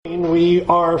we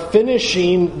are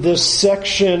finishing this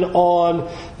section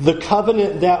on the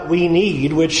covenant that we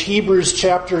need, which Hebrews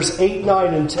chapters 8,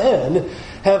 9, and 10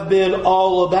 have been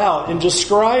all about, in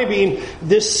describing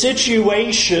this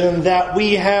situation that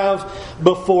we have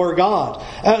before God.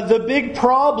 The big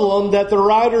problem that the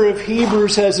writer of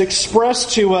Hebrews has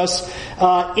expressed to us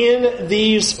in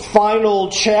these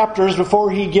final chapters before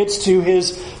he gets to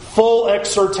his full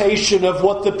exhortation of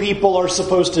what the people are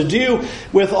supposed to do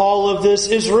with all of this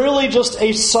is really just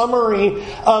a summary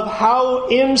of how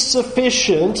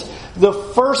insufficient the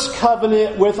first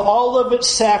covenant with all of its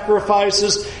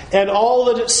sacrifices and all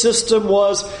that its system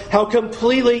was, how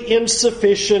completely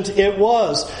insufficient it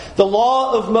was. The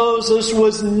law of Moses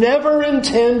was never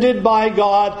intended by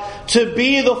God to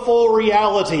be the full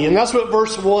reality. And that's what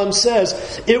verse 1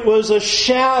 says. It was a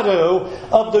shadow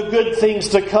of the good things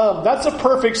to come. That's a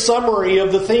perfect summary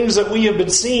of the things that we have been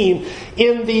seeing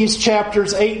in these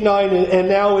chapters 8, 9, and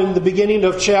now in the beginning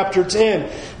of chapter 10.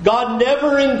 God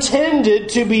never intended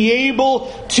to be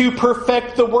able to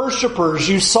perfect the worshipers.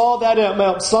 You saw that at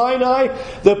Mount Sinai.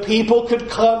 The people could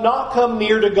not come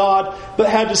near to God, but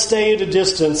had to stay at a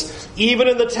distance. Even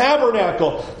in the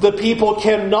tabernacle, the people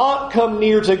cannot come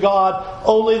near to God.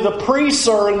 Only the priests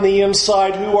are in the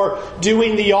inside who are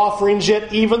doing the offerings.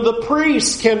 Yet even the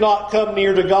priests cannot come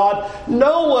near to God.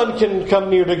 No one can come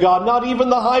near to God. Not even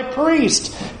the high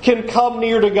priest can come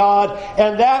near to God.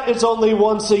 And that is only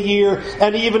once a year.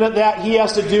 And even at that, he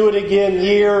has to do it again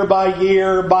year by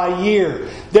year by year.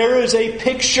 There is a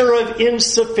picture of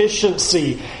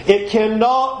insufficiency. It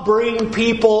cannot bring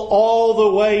people all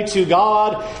the way to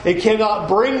God. It cannot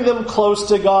bring them close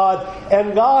to God.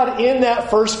 And God in that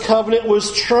first covenant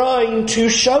was trying to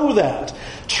show that.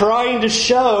 Trying to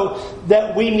show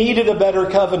that we needed a better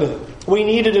covenant. We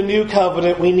needed a new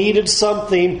covenant. We needed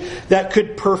something that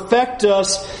could perfect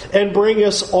us and bring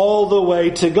us all the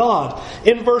way to God.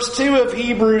 In verse 2 of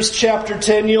Hebrews chapter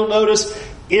 10, you'll notice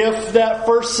if that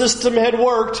first system had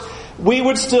worked, we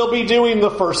would still be doing the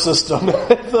first system.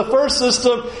 The first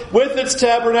system, with its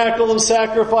tabernacle and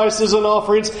sacrifices and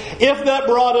offerings, if that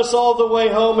brought us all the way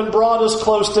home and brought us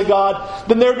close to God,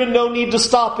 then there would be no need to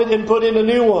stop it and put in a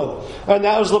new one. And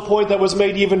that was the point that was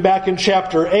made even back in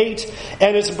chapter 8,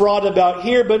 and it's brought about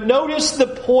here. But notice the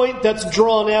point that's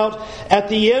drawn out at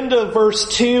the end of verse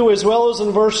 2 as well as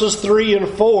in verses 3 and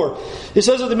 4. It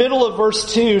says at the middle of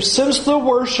verse 2, since the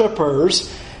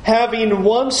worshipers, having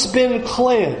once been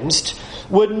cleansed,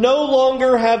 would no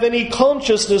longer have any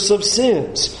consciousness of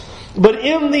sins. But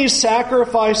in these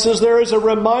sacrifices there is a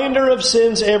reminder of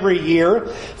sins every year,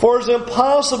 for it is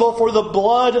impossible for the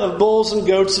blood of bulls and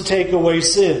goats to take away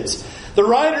sins. The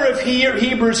writer of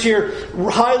Hebrews here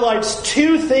highlights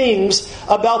two things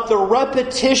about the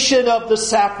repetition of the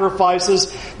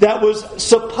sacrifices that was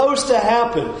supposed to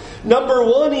happen. Number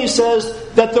one, he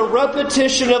says that the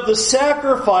repetition of the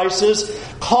sacrifices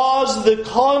caused the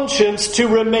conscience to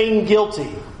remain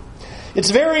guilty.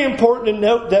 It's very important to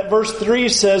note that verse 3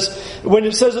 says, when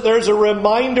it says that there's a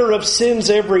reminder of sins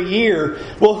every year,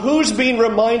 well, who's being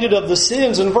reminded of the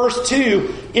sins? In verse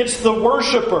 2, it's the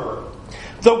worshiper.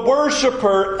 The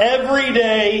worshiper every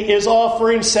day is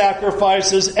offering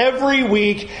sacrifices every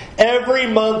week, every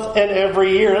month, and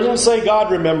every year. It doesn't say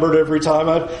God remembered every time.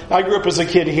 I grew up as a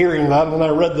kid hearing that, and then I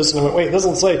read this and I went, wait, it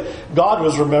doesn't say God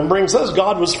was remembering. It says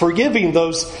God was forgiving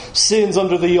those sins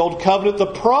under the old covenant. The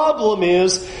problem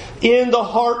is in the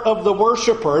heart of the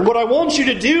worshiper. And what I want you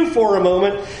to do for a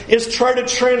moment is try to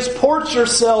transport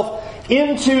yourself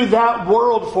into that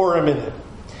world for a minute.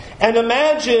 And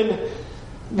imagine,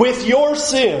 with your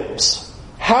sins,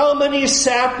 how many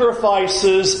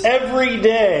sacrifices every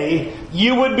day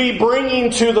you would be bringing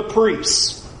to the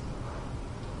priests.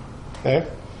 Okay?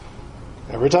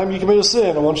 Every time you commit a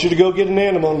sin, I want you to go get an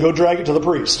animal and go drag it to the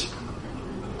priest.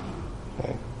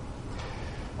 Okay?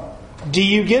 Do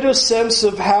you get a sense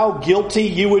of how guilty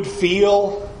you would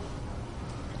feel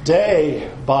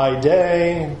day by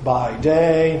day, by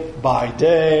day, by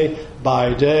day,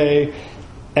 by day,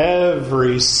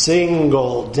 every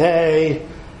single day?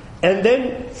 And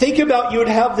then think about, you would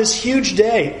have this huge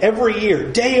day every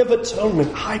year, Day of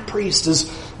Atonement. High priest is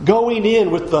going in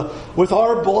with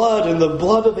our blood and the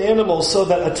blood of animals so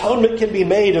that atonement can be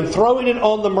made, and throwing it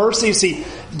on the mercy seat.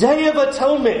 Day of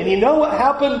Atonement. And you know what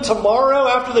happened tomorrow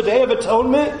after the Day of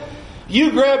Atonement?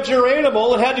 You grabbed your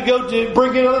animal and had to go to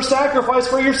bring another sacrifice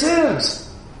for your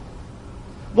sins.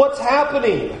 What's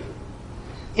happening?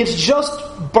 It's just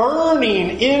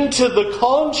burning into the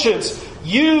conscience.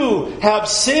 You have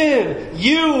sinned.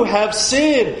 You have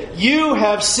sinned. You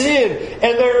have sinned.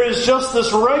 And there is just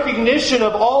this recognition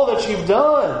of all that you've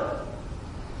done.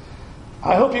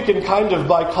 I hope you can kind of,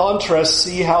 by contrast,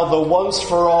 see how the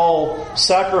once-for-all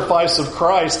sacrifice of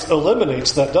Christ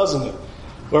eliminates that, doesn't it?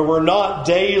 Where we're not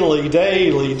daily.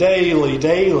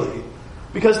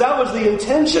 Because that was the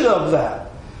intention of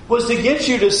that, was to get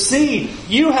you to see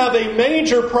you have a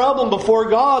major problem before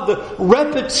God. The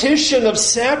repetition of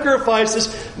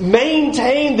sacrifices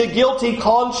maintain the guilty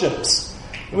conscience.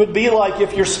 It would be like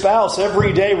if your spouse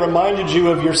every day reminded you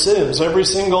of your sins every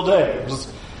single day.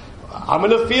 I'm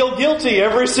going to feel guilty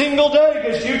every single day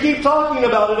because you keep talking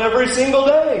about it every single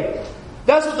day.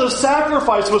 That's what the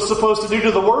sacrifice was supposed to do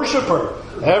to the worshiper.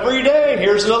 Every day,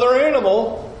 here's another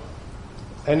animal.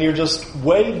 And you're just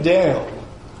weighed down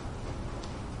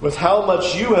with how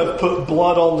much you have put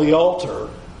blood on the altar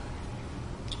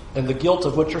and the guilt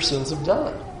of what your sins have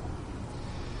done.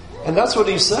 And that's what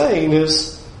he's saying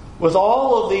is, with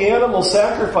all of the animal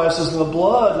sacrifices and the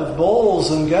blood of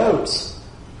bulls and goats,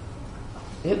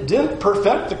 it didn't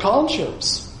perfect the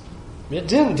conscience. It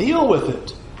didn't deal with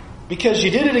it. Because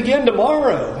you did it again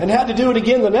tomorrow and had to do it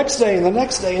again the next day and the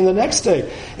next day and the next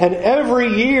day. And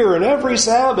every year and every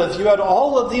Sabbath you had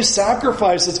all of these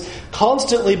sacrifices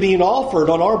constantly being offered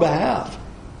on our behalf.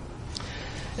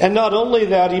 And not only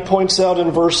that, he points out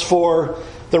in verse 4,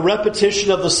 the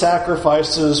repetition of the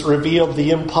sacrifices revealed the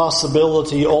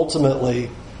impossibility ultimately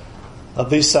of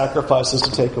these sacrifices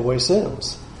to take away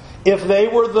sins. If they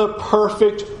were the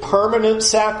perfect, permanent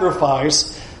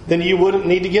sacrifice, then you wouldn't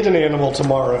need to get an animal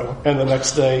tomorrow and the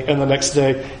next day and the next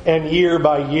day and year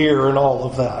by year and all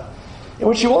of that. And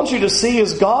what you want you to see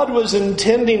is God was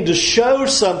intending to show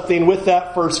something with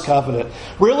that first covenant.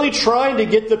 Really trying to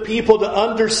get the people to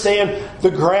understand the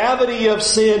gravity of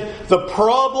sin, the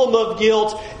problem of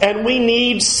guilt, and we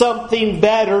need something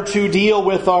better to deal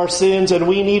with our sins, and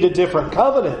we need a different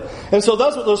covenant. And so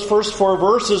that's what those first 4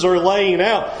 verses are laying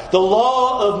out. The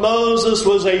law of Moses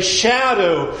was a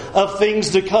shadow of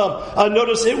things to come.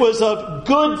 Notice it was of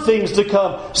good things to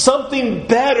come. Something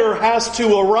better has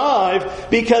to arrive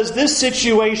because this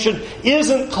situation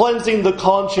isn't cleansing the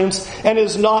conscience and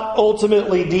is not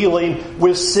ultimately dealing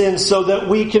with sin so that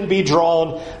we can be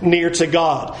drawn near to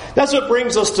God. That's what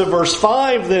brings us to verse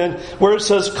 5 then, where it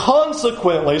says,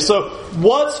 consequently. So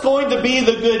what's going to be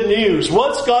the good news?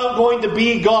 What's going to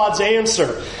be God's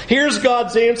answer? Here's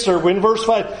God's answer in verse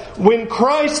 5. When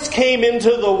Christ came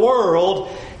into the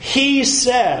world, He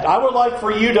said, I would like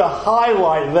for you to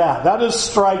highlight that. That is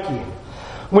striking.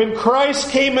 When Christ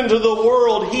came into the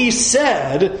world, He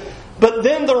said, but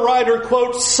then the writer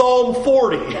quotes Psalm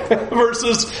 40,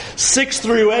 verses 6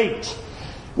 through 8,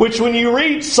 which when you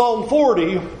read Psalm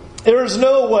 40, there's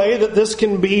no way that this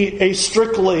can be a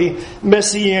strictly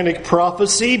messianic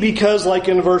prophecy because, like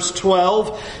in verse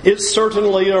 12, it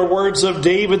certainly are words of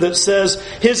David that says,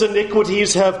 his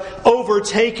iniquities have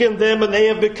overtaken them and they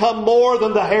have become more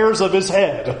than the hairs of his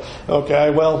head. Okay,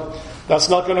 well, that's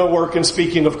not going to work in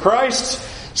speaking of Christ.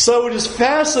 So it is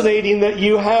fascinating that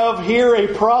you have here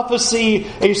a prophecy,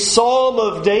 a psalm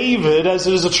of David as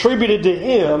it is attributed to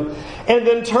him, and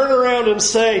then turn around and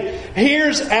say,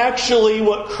 here's actually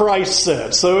what Christ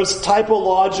said. So it's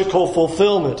typological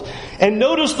fulfillment. And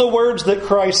notice the words that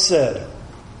Christ said.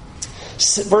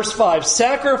 Verse 5,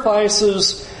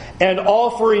 sacrifices and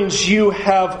offerings you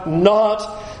have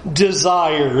not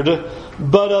desired,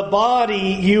 but a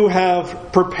body you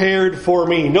have prepared for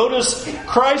me. Notice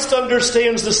Christ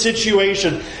understands the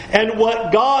situation. And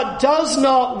what God does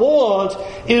not want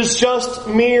is just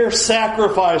mere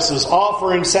sacrifices.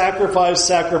 Offering, sacrifice.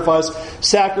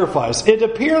 It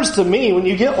appears to me, when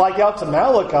you get like out to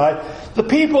Malachi, the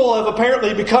people have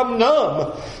apparently become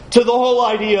numb to the whole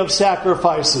idea of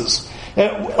sacrifices.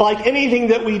 Like anything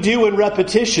that we do in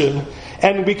repetition,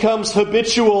 and becomes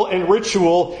habitual and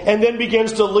ritual, and then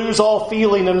begins to lose all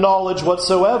feeling and knowledge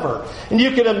whatsoever. And you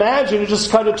can imagine it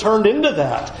just kind of turned into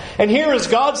that. And here is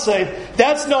God saying,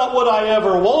 that's not what I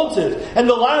ever wanted. And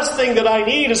the last thing that I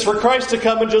need is for Christ to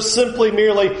come and just simply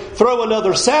merely throw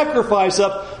another sacrifice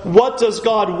up. What does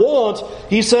God want?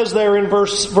 He says there in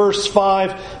verse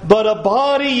 5, but a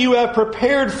body you have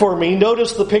prepared for me.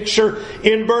 Notice the picture.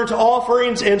 In burnt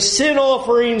offerings and sin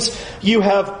offerings you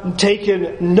have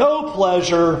taken no pleasure.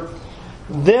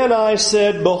 Then I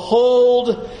said,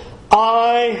 behold,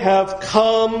 I have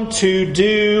come to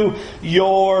do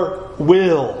your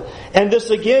will. And this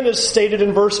again is stated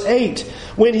in verse 8.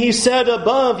 When he said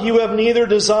above, you have neither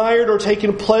desired or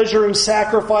taken pleasure in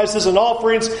sacrifices and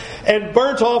offerings and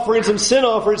burnt offerings and sin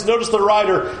offerings. Notice the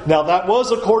writer, now that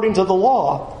was according to the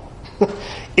law.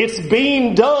 It's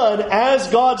being done as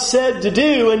God said to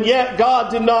do, and yet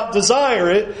God did not desire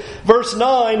it. Verse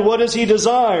 9, what does He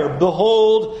desire?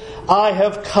 Behold, I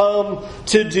have come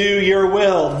to do your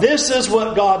will. This is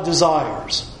what God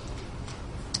desires.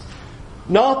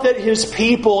 Not that His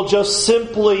people just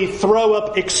simply throw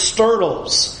up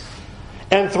externals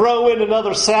and throw in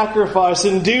another sacrifice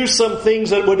and do some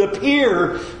things that would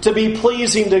appear to be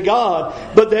pleasing to God,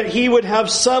 but that He would have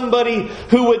somebody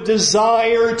who would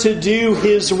desire to do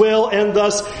His will, and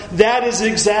thus that is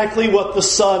exactly what the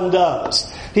Son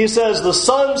does. He says, the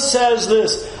Son says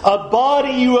this, a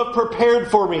body you have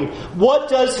prepared for me. What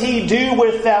does He do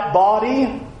with that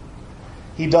body?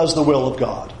 He does the will of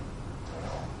God.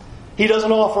 He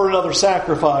doesn't offer another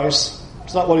sacrifice.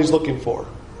 It's not what He's looking for.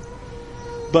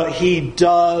 But He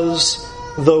does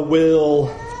the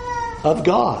will of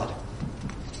God.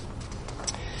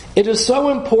 It is so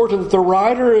important. The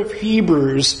writer of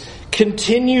Hebrews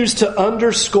continues to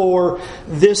underscore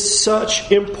this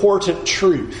such important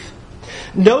truth.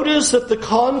 Notice that the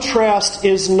contrast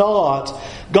is not,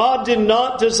 God did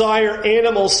not desire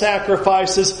animal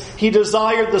sacrifices. He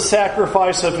desired the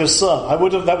sacrifice of His Son. That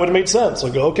would have made sense. I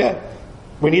go, okay,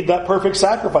 we need that perfect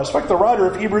sacrifice. In fact, the writer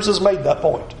of Hebrews has made that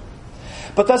point.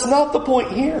 But that's not the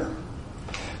point here.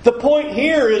 The point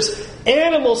here is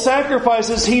animal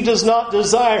sacrifices He does not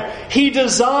desire. He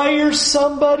desires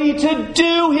somebody to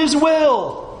do His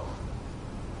will.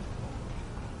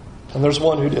 And there's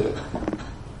one who did it.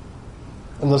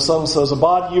 And the Son says, a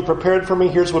body you prepared for me,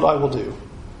 here's what I will do.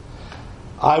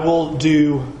 I will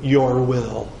do your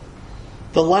will.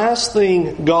 The last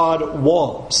thing God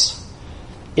wants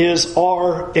is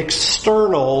our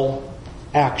external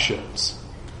actions.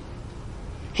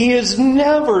 He has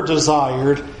never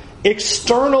desired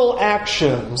external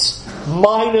actions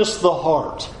minus the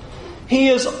heart. He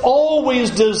has always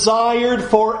desired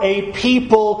for a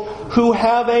people who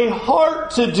have a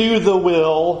heart to do the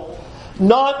will,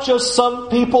 not just some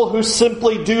people who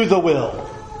simply do the will.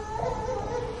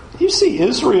 You see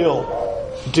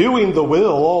Israel doing the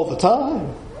will all the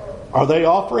time. Are they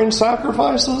offering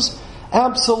sacrifices?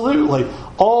 Absolutely.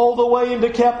 All the way into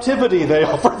captivity they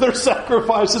offer their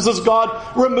sacrifices as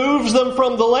God removes them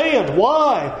from the land.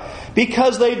 Why?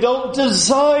 Because they don't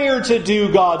desire to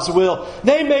do God's will.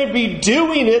 They may be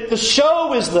doing it, the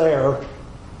show is there,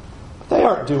 but they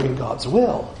aren't doing God's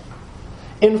will.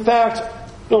 In fact,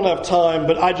 don't have time,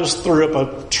 but I just threw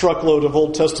up a truckload of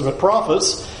Old Testament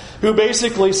prophets who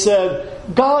basically said,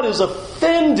 God is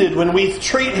offended when we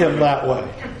treat Him that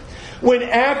way. When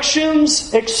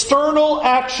actions, external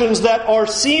actions that are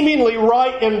seemingly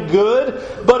right and good,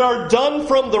 but are done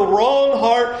from the wrong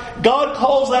heart, God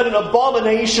calls that an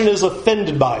abomination, is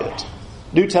offended by it.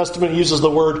 New Testament uses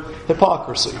the word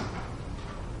hypocrisy.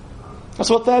 That's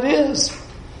what that is.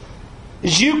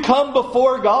 You come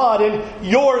before God and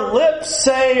your lips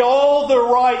say all the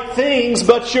right things,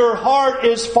 but your heart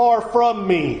is far from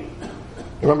me.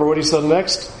 Remember what He said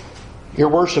next? Your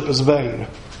worship is vain.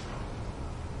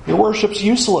 Your worship's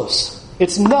useless.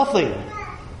 It's nothing.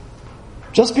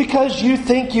 Just because you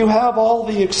think you have all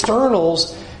the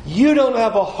externals, you don't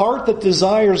have a heart that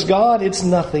desires God, it's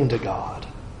nothing to God.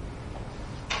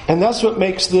 And that's what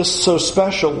makes this so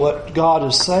special, what God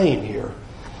is saying here.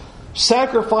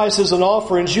 Sacrifices and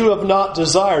offerings you have not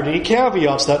desired. And He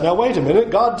caveats that. Now wait a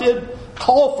minute, God did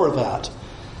call for that.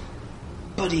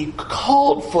 But He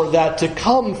called for that to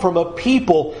come from a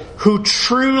people who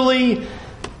truly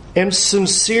and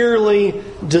sincerely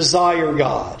desire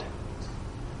God.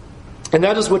 And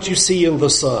that is what you see in the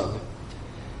Son.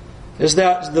 Is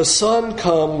that the Son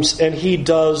comes and He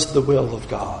does the will of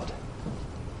God.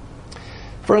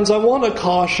 Friends, I want to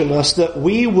caution us that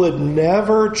we would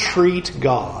never treat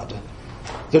God,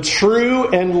 the true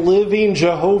and living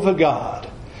Jehovah God,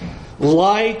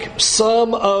 like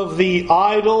some of the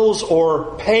idols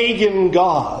or pagan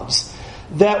gods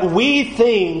that we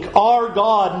think our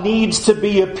God needs to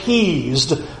be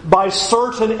appeased by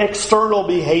certain external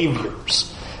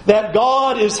behaviors. That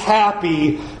God is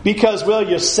happy because, well,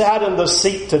 you sat in the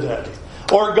seat today.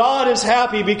 Or God is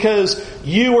happy because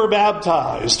you were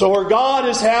baptized. Or God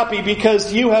is happy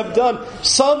because you have done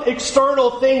some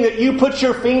external thing that you put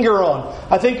your finger on.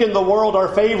 I think in the world our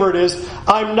favorite is,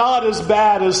 I'm not as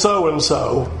bad as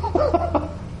so-and-so.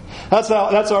 That's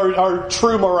our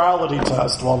true morality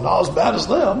test. Well, I'm not as bad as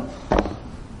them.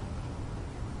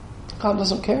 God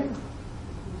doesn't care.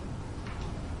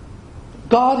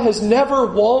 God has never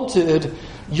wanted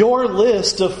your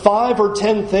list of 5 or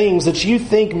 10 things that you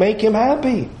think make Him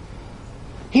happy.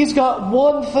 He's got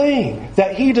one thing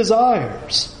that He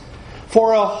desires: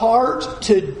 for a heart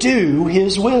to do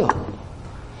His will.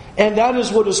 And that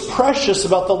is what is precious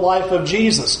about the life of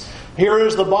Jesus. Here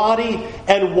is the body,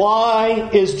 and why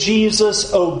is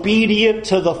Jesus obedient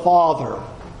to the Father?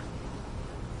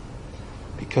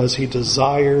 Because he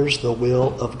desires the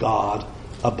will of God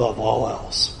above all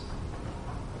else.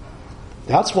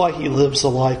 That's why he lives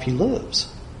the life he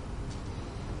lives.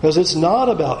 Because it's not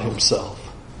about himself.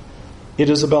 It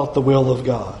is about the will of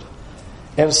God.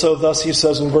 And so thus he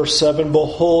says in verse 7,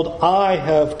 behold, I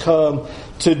have come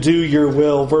to do your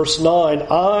will. Verse 9,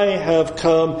 I have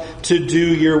come to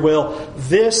do your will.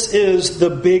 This is the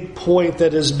big point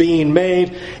that is being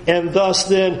made. And thus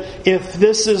then, if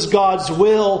this is God's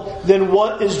will, then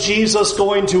what is Jesus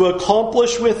going to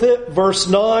accomplish with it? Verse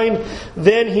 9,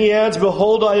 then he adds,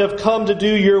 behold, I have come to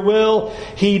do your will.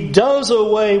 He does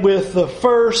away with the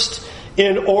first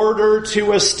in order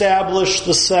to establish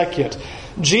the second.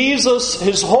 Jesus,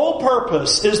 his whole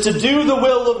purpose is to do the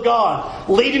will of God,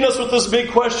 leading us with this big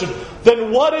question.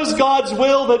 Then what is God's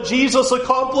will that Jesus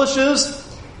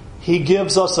accomplishes? He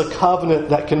gives us a covenant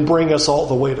that can bring us all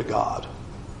the way to God.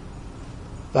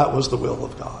 That was the will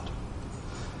of God.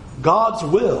 God's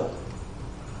will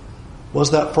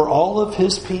was that for all of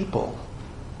his people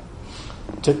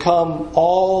to come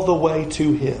all the way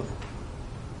to him.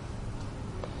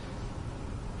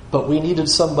 But we needed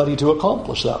somebody to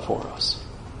accomplish that for us.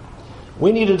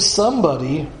 We needed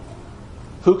somebody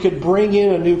who could bring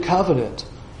in a new covenant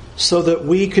so that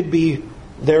we could be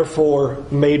therefore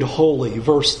made holy.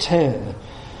 Verse 10.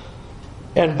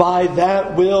 And by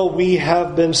that will we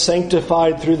have been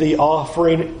sanctified through the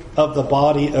offering of the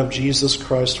body of Jesus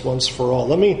Christ once for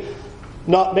all.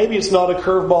 Maybe it's not a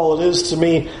curveball, it is to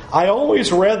me. I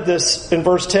always read this in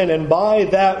verse 10, and by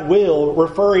that will,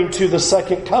 referring to the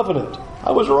second covenant. I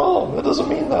was wrong. That doesn't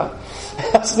mean that.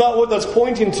 That's not what that's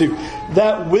pointing to.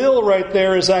 That will right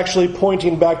there is actually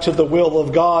pointing back to the will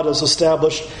of God as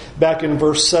established back in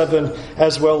verse 7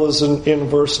 as well as in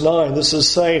verse 9. This is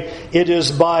saying it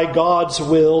is by God's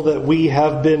will that we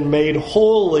have been made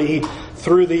holy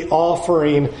through the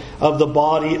offering of the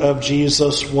body of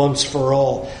Jesus once for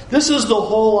all. This is the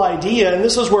whole idea, and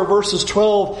this is where verses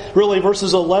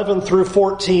 11 through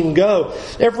 14 go.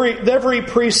 Every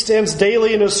priest stands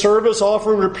daily in his service,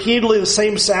 offering repeatedly the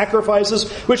same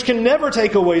sacrifices, which can never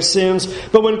take away sins.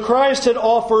 But when Christ had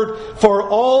offered for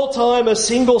all time a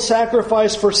single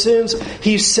sacrifice for sins,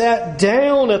 he sat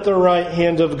down at the right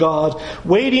hand of God,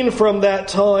 waiting from that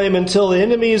time until the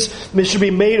enemies should be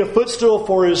made a footstool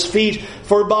for his feet.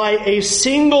 For by a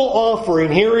single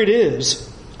offering, here it is,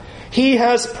 he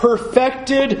has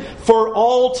perfected for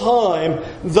all time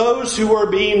those who are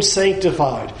being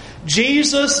sanctified.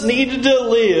 Jesus needed to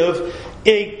live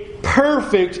a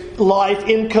perfect life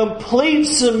in complete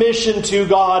submission to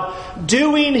God,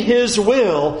 doing his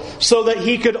will so that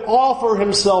he could offer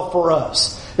himself for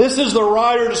us. This is the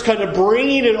writer just kind of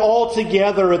bringing it all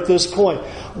together at this point.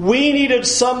 We needed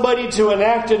somebody to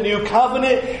enact a new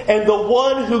covenant, and the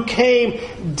one who came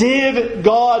did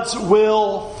God's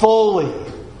will fully,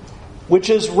 which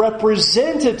is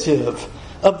representative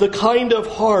of the kind of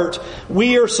heart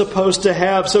we are supposed to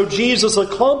have. So Jesus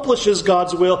accomplishes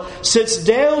God's will, sits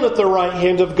down at the right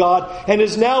hand of God, and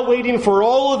is now waiting for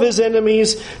all of his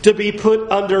enemies to be put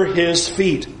under his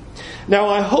feet. Now,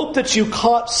 I hope that you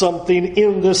caught something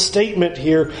in this statement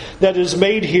here that is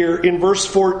made here in verse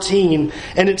 14.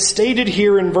 And it's stated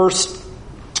here in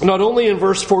not only in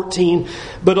verse 14,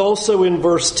 but also in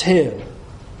verse 10.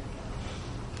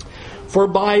 For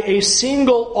by a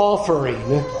single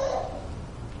offering,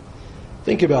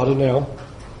 think about it now,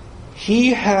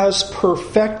 he has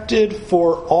perfected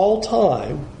for all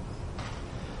time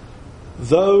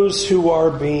those who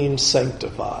are being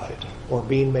sanctified or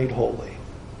being made holy.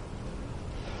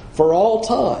 For all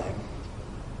time,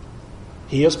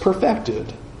 he has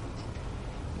perfected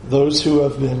those who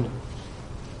have been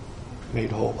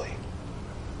made holy.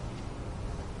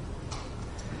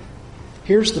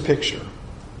 Here's the picture.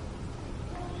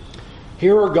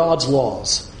 Here are God's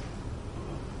laws,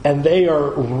 and they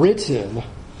are written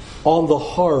on the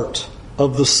heart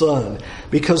of the Son,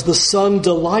 because the Son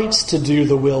delights to do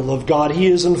the will of God. He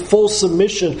is in full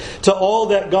submission to all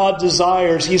that God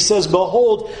desires. He says,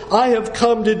 behold, I have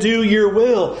come to do your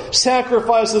will.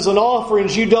 Sacrifices and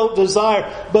offerings you don't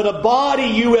desire, but a body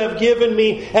you have given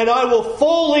me, and I will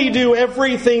fully do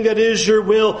everything that is your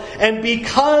will. And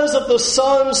because of the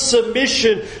Son's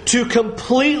submission to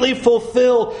completely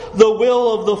fulfill the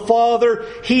will of the Father,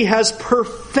 he has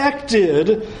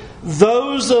perfected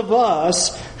those of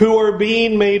us who are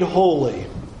being made holy.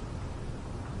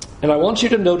 And I want you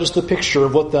to notice the picture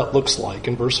of what that looks like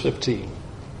in verse 15.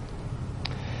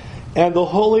 And the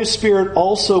Holy Spirit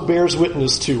also bears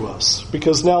witness to us.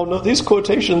 Because now these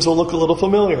quotations will look a little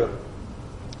familiar.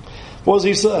 What does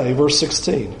he say? Verse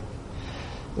 16.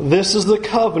 This is the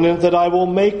covenant that I will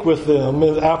make with them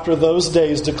after those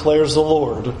days, declares the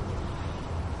Lord.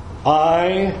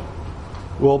 I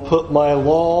will put my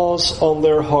laws on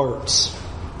their hearts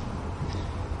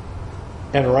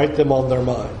and write them on their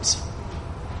minds.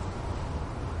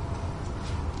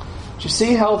 Do you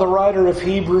see how the writer of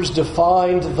Hebrews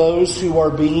defined those who are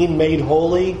being made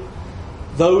holy?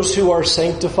 Those who are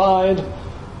sanctified?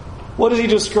 What does he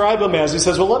describe them as? He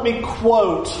says, well, let me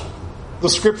quote the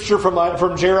scripture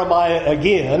from Jeremiah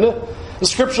again. The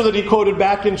scripture that he quoted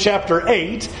back in chapter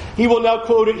 8. He will now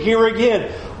quote it here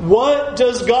again. What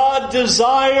does God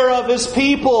desire of His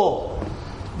people?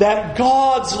 That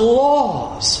God's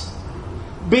laws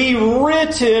be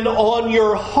written on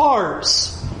your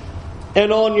hearts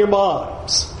and on your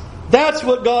minds. That's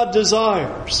what God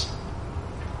desires.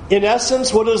 In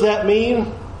essence, what does that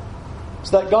mean? It's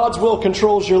that God's will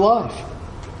controls your life.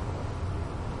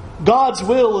 God's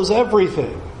will is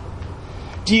everything.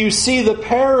 Do you see the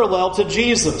parallel to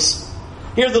Jesus?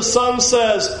 Here the Son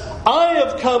says, I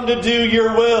have come to do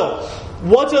your will.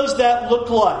 What does that look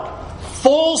like?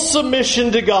 Full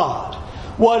submission to God.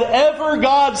 Whatever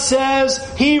God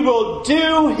says, He will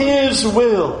do His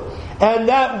will. And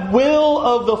that will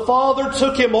of the Father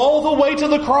took Him all the way to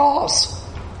the cross.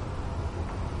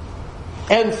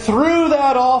 And through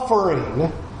that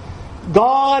offering,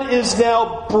 God is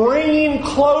now bringing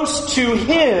close to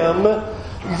Him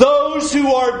those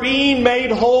who are being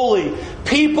made holy.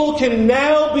 People can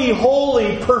now be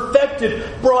holy,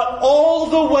 perfected, brought all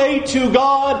the way to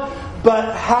God.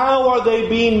 But how are they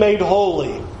being made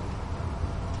holy?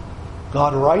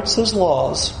 God writes His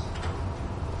laws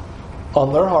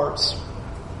on their hearts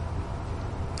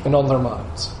and on their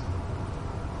minds.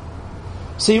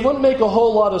 See, it wouldn't make a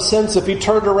whole lot of sense if He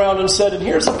turned around and said, and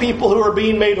here's the people who are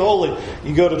being made holy.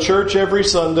 You go to church every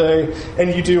Sunday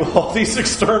and you do all these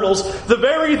externals. The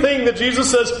very thing that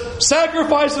Jesus says,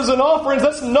 sacrifices and offerings,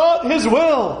 that's not His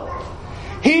will.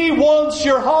 He wants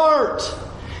your heart.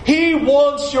 He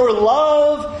wants your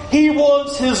love. He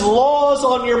wants His laws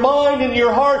on your mind and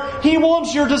your heart. He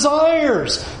wants your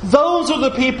desires. Those are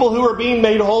the people who are being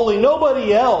made holy,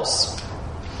 nobody else.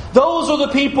 Those are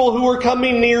the people who are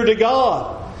coming near to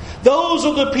God. Those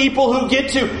are the people who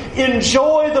get to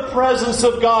enjoy the presence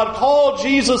of God. Call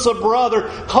Jesus a brother.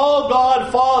 Call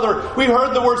God Father. We've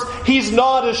heard the words, He's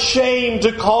not ashamed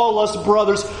to call us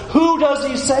brothers. Who does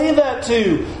He say that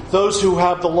to? Those who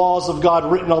have the laws of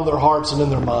God written on their hearts and in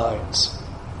their minds.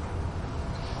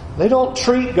 They don't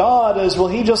treat God as, well,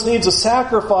 He just needs a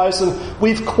sacrifice and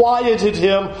we've quieted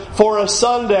Him for a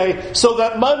Sunday so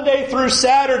that Monday through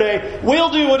Saturday we'll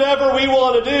do whatever we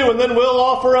want to do and then we'll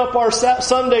offer up our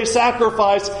Sunday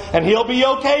sacrifice and He'll be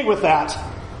okay with that.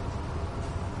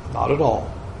 Not at all.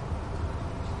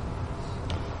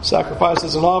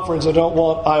 Sacrifices and offerings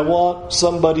I want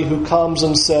somebody who comes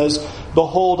and says,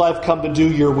 behold, I've come to do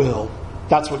your will.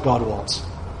 That's what God wants.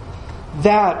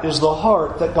 That is the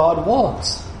heart that God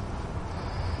wants.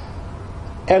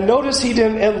 And notice He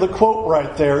didn't end the quote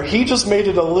right there. He just made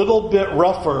it a little bit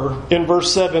rougher in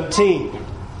verse 17.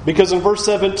 Because in verse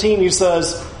 17 He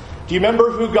says, do you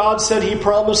remember who God said He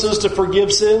promises to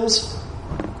forgive sins?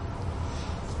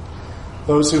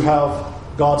 Those who have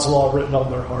God's law written on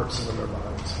their hearts and in their minds.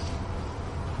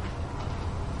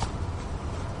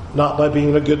 Not by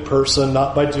being a good person,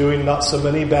 not by doing not so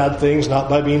many bad things, not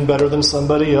by being better than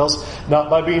somebody else, not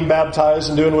by being baptized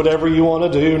and doing whatever you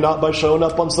want to do, not by showing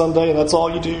up on Sunday and that's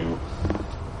all you do.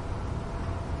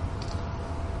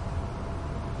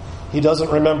 He doesn't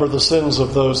remember the sins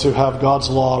of those who have God's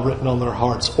law written on their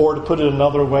hearts. Or to put it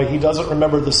another way, He doesn't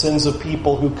remember the sins of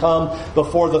people who come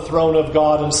before the throne of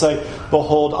God and say,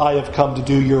 behold, I have come to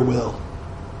do your will.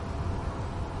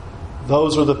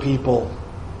 Those are the people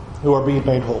who are being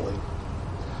made holy.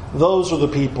 Those are the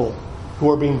people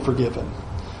who are being forgiven.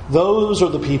 Those are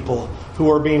the people who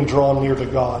are being drawn near to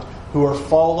God, who are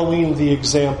following the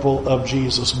example of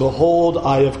Jesus. Behold,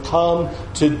 I have come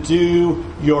to do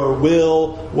your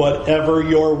will. Whatever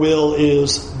your will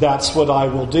is, that's what I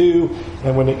will do.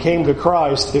 And when it came to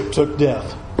Christ, it took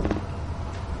death.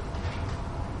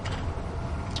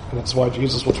 And that's why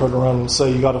Jesus will turn around and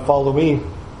say, you got to follow me.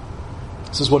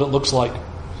 This is what it looks like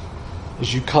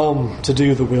as you come to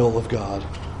do the will of God.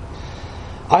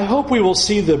 I hope we will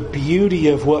see the beauty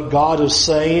of what God is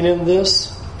saying in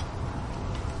this.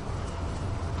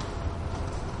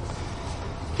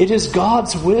 It is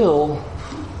God's will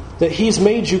that He's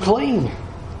made you clean.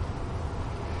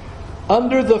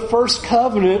 under the first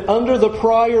covenant, under the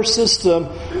prior system,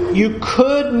 you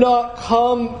could not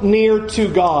come near to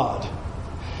God.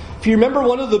 If you remember,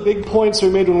 one of the big points we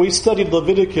made when we studied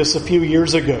Leviticus a few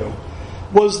years ago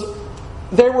was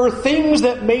there were things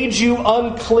that made you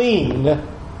unclean,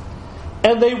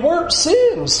 and they weren't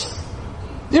sins.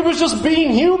 It was just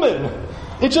being human.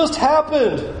 It just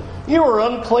happened. You were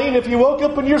unclean if you woke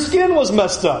up and your skin was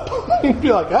messed up. You'd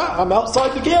be like, I'm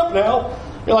outside the camp now.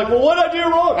 You're like, well, what did I do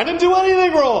wrong? I didn't do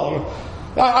anything wrong.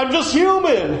 I'm just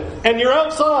human. And you're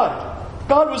outside.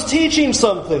 God was teaching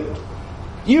something.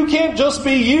 You can't just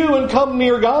be you and come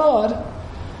near God.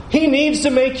 He needs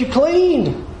to make you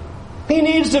clean. He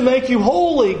needs to make you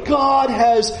holy. God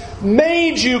has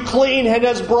made you clean and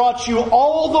has brought you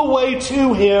all the way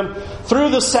to Him through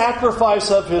the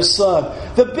sacrifice of His Son.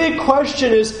 The big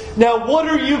question is, now what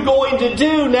are you going to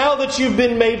do now that you've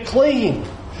been made clean?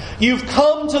 You've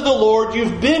come to the Lord.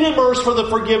 You've been immersed for the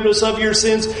forgiveness of your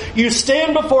sins. You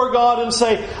stand before God and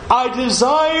say, I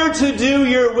desire to do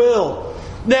your will.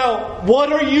 Now,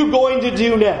 what are you going to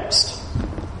do next?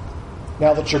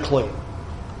 Now that you're clean.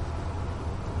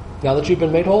 Now that you've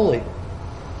been made holy.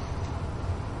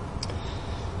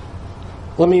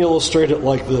 Let me illustrate it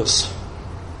like this.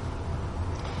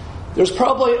 There's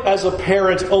probably, as a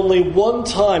parent, only one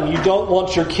time you don't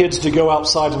want your kids to go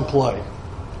outside and play.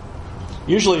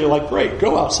 Usually you're like, great,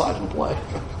 go outside and play.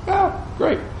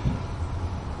 Great.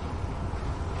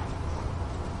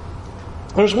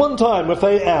 There's one time if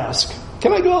they ask,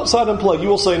 can I go outside and play? You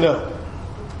will say no.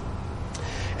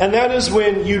 And that is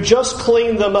when you just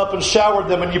cleaned them up and showered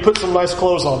them and you put some nice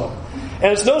clothes on them.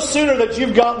 And it's no sooner that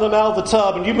you've gotten them out of the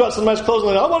tub and you've got some nice clothes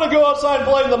on them, I want to go outside and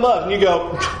play in the mud. And you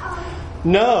go,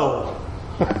 no.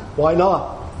 Why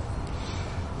not?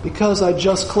 Because I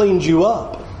just cleaned you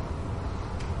up.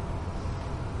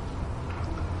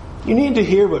 You need to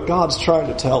hear what God's trying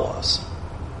to tell us.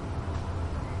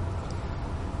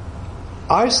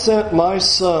 I sent my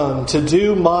Son to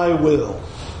do my will,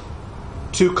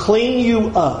 to clean you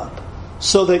up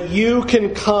so that you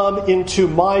can come into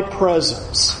my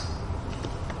presence.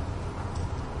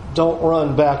 Don't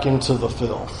run back into the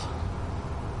filth.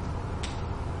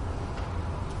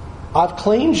 I've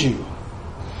cleaned you.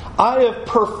 I have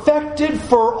perfected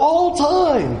for all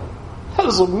time. That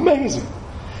is amazing.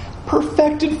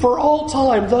 Perfected for all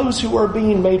time those who are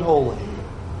being made holy.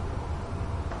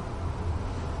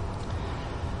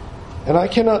 And I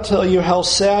cannot tell you how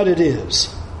sad it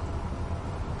is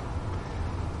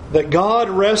that God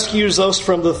rescues us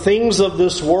from the things of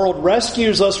this world,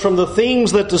 rescues us from the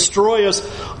things that destroy us,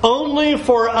 only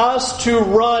for us to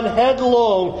run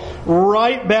headlong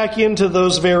right back into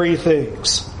those very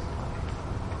things.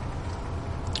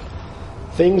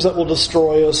 Things that will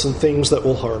destroy us and things that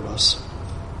will harm us.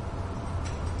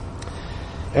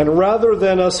 And rather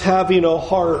than us having a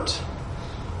heart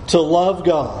to love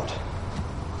God,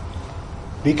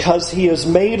 because He has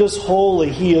made us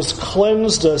holy, He has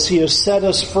cleansed us, He has set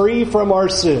us free from our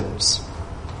sins,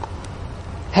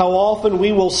 how often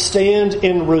we will stand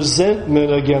in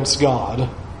resentment against God.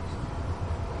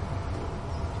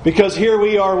 Because here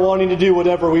we are wanting to do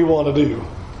whatever we want to do.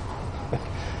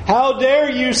 How dare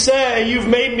you say, you've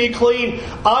made me clean,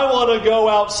 I want to go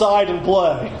outside and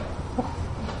play.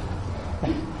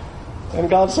 And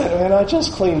God said, man, I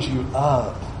just cleaned you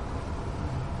up.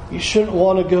 You shouldn't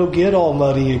want to go get all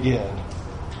muddy again.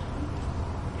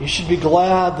 You should be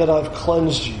glad that I've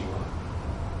cleansed you.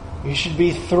 You should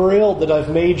be thrilled that I've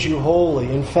made you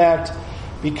holy. In fact,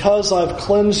 because I've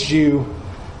cleansed you,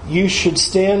 you should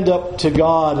stand up to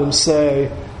God and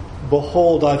say,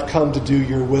 behold, I've come to do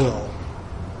your will.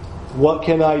 What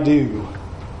can I do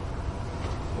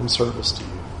in service to you?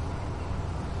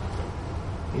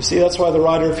 You see, that's why the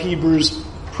writer of Hebrews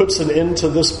puts an end to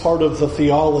this part of the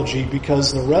theology,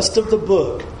 because the rest of the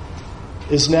book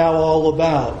is now all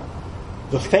about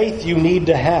the faith you need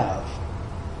to have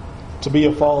to be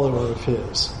a follower of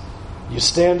His. You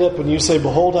stand up and you say,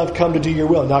 behold, I've come to do your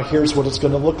will. Now here's what it's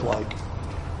going to look like.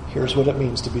 Here's what it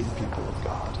means to be the people of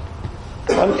God.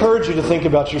 I encourage you to think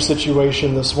about your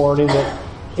situation this morning, that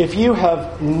if you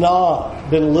have not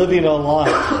been living a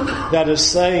life that is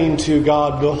saying to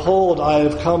God, behold, I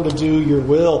have come to do your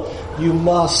will, you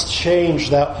must change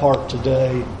that heart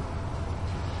today.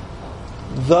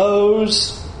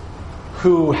 Those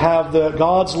who have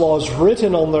God's laws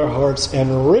written on their hearts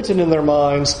and written in their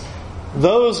minds,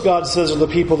 those, God says, are the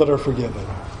people that are forgiven.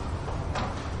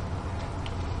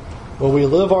 Well, we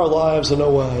live our lives in a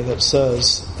way that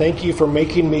says, thank you for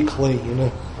making me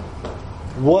clean.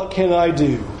 What can I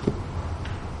do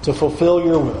to fulfill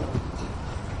your will?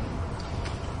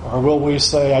 Or will we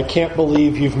say, I can't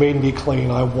believe you've made me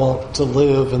clean. I want to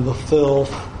live in the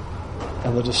filth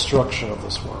and the destruction of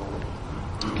this world.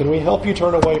 Can we help you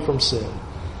turn away from sin?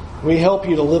 Can we help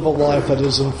you to live a life that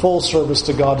is in full service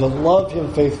to God, to love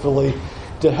Him faithfully,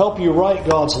 to help you write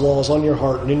God's laws on your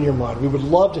heart and in your mind? We would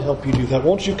love to help you do that.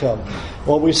 Won't you come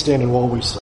while we stand and while we sing?